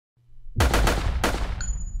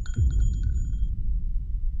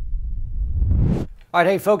All right,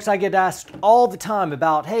 hey folks, I get asked all the time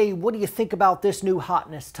about, hey, what do you think about this new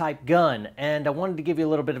hotness type gun? And I wanted to give you a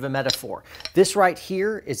little bit of a metaphor. This right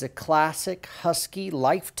here is a classic Husky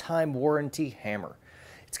lifetime warranty hammer.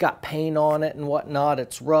 It's got paint on it and whatnot.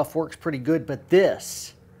 It's rough, works pretty good, but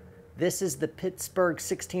this is the Pittsburgh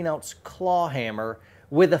 16-ounce claw hammer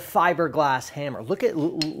with a fiberglass hammer. Look at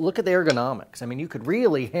the ergonomics. I mean, you could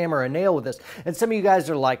really hammer a nail with this. And some of you guys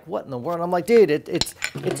are like, what in the world? I'm like, dude, it's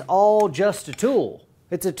all just a tool.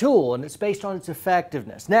 It's a tool, and it's based on its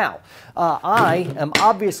effectiveness. Now, I am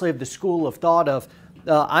obviously of the school of thought of,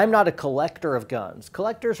 I'm not a collector of guns.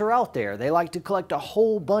 Collectors are out there. They like to collect a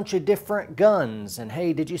whole bunch of different guns. And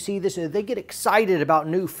hey, did you see this? They get excited about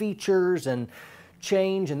new features and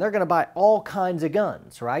change, and they're going to buy all kinds of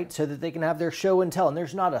guns, right? So that they can have their show and tell. And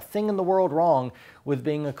there's not a thing in the world wrong with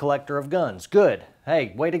being a collector of guns. Good.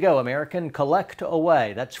 Hey, way to go, American. Collect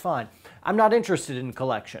away. That's fine. I'm not interested in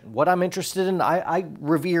collection. What I'm interested in, I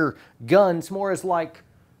revere guns more as like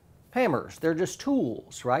hammers. They're just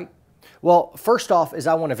tools, right? Well, first off is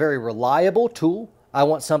I want a very reliable tool. I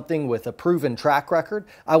want something with a proven track record.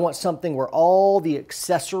 I want something where all the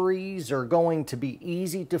accessories are going to be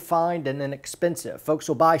easy to find and inexpensive. Folks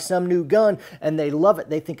will buy some new gun and they love it.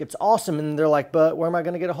 They think it's awesome and they're like, but where am I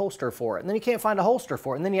going to get a holster for it? And then you can't find a holster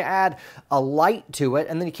for it. And then you add a light to it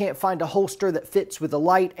and then you can't find a holster that fits with the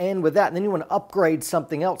light and with that. And then you want to upgrade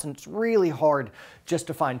something else and it's really hard just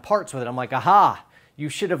to find parts with it. I'm like, aha, you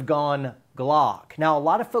should have gone Glock. Now, a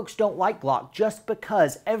lot of folks don't like Glock just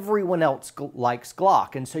because everyone else likes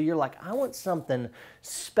Glock. And so you're like, I want something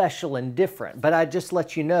special and different. But I just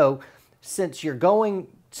let you know, since you're going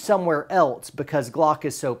somewhere else because Glock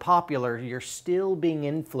is so popular, you're still being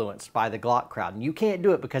influenced by the Glock crowd. And you can't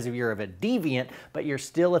do it because you're of a deviant, but you're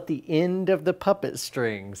still at the end of the puppet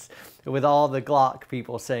strings with all the Glock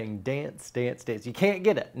people saying, dance, dance, dance. You can't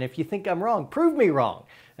get it. And if you think I'm wrong, prove me wrong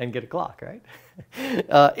and get a Glock, right?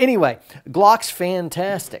 Anyway, Glock's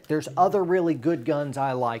fantastic. There's other really good guns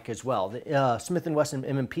I like as well. The Smith & Wesson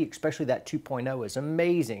M&P, especially that 2.0, is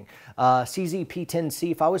amazing. CZ P10c,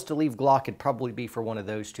 if I was to leave Glock, it'd probably be for one of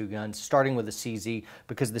those two guns, starting with the CZ,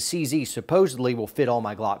 because the CZ supposedly will fit all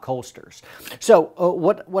my Glock holsters. So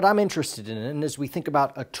what I'm interested in, and as we think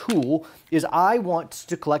about a tool, is I want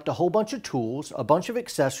to collect a whole bunch of tools, a bunch of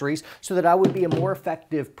accessories, so that I would be a more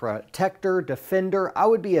effective protector, defender. I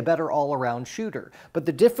would be a better all-around shooter. But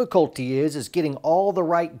the difficulty is getting all the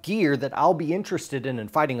right gear that I'll be interested in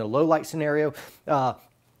fighting a low light scenario,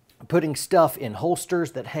 putting stuff in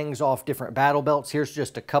holsters that hangs off different battle belts. Here's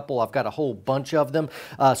just a couple. I've got a whole bunch of them.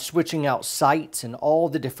 Switching out sights and all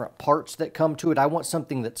the different parts that come to it. I want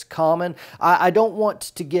something that's common. I don't want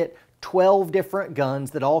to get 12 different guns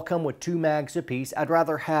that all come with 2 mags apiece. I'd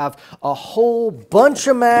rather have a whole bunch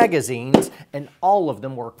of magazines and all of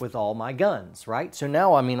them work with all my guns, right? So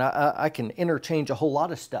now, I mean, I can interchange a whole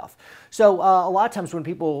lot of stuff. So a lot of times when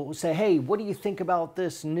people say, hey, what do you think about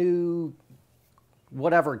this new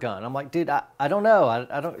whatever gun? I'm like, dude, I don't know.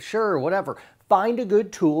 I don't, sure, whatever. Find a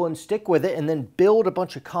good tool and stick with it and then build a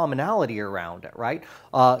bunch of commonality around it, right?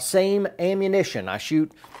 Same ammunition. I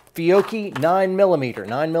shoot Fiocchi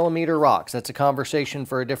 9mm rocks. That's a conversation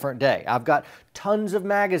for a different day. I've got tons of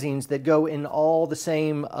magazines that go in all the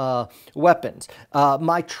same weapons.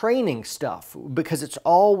 My training stuff, because it's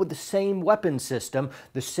all with the same weapon system,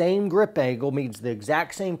 the same grip angle, means the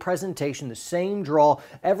exact same presentation, the same draw.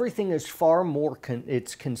 Everything is far more,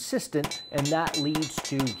 it's consistent, and that leads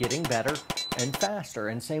to getting better and faster.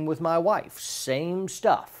 And same with my wife, same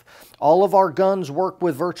stuff. All of our guns work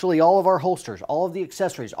with virtually all of our holsters, all of the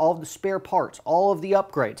accessories, all of the spare parts, all of the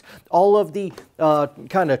upgrades, all of the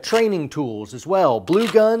kind of training tools as well. Blue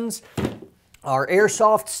guns, our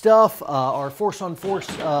airsoft stuff, our force-on-force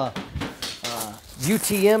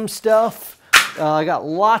UTM stuff. I got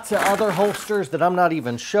lots of other holsters that I'm not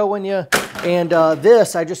even showing you. And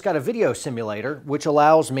this, I just got a video simulator, which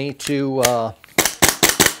allows me to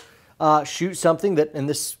shoot something that, and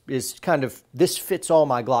this is kind of, this fits all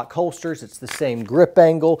my Glock holsters. It's the same grip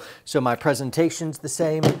angle, so my presentation's the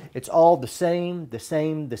same. It's all the same, the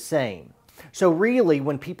same, the same. So really,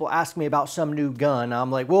 when people ask me about some new gun, I'm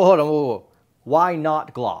like, whoa, hold on, whoa. Why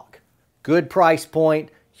not Glock? Good price point,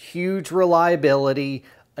 huge reliability.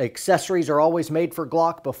 Accessories are always made for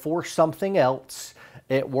Glock before something else.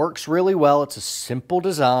 It works really well. It's a simple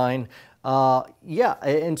design. Yeah,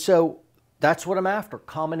 and so that's what I'm after,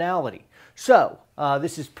 commonality. So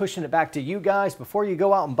this is pushing it back to you guys. Before you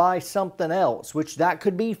go out and buy something else, which that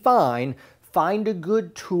could be fine, find a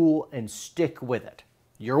good tool and stick with it.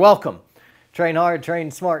 You're welcome. Train hard,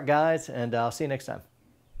 train smart, guys, and I'll see you next time.